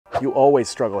You always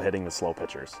struggle hitting the slow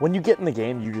pitchers. When you get in the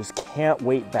game, you just can't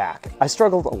wait back. I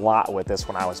struggled a lot with this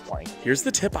when I was playing. Here's the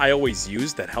tip I always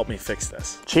use that helped me fix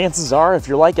this. Chances are, if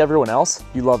you're like everyone else,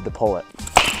 you love to pull it.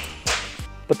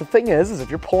 But the thing is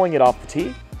if you're pulling it off the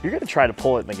tee, you're gonna try to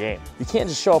pull it in the game. You can't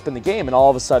just show up in the game and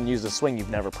all of a sudden use a swing you've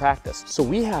never practiced. So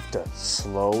we have to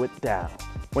slow it down.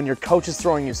 When your coach is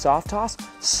throwing you soft toss,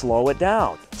 slow it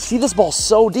down. See this ball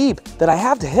so deep that I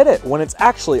have to hit it when it's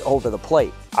actually over the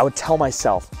plate. I would tell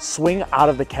myself, swing out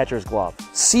of the catcher's glove.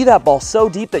 See that ball so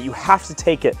deep that you have to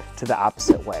take it to the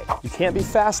opposite way. You can't be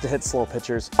fast to hit slow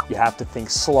pitchers. You have to think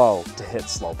slow to hit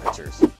slow pitchers.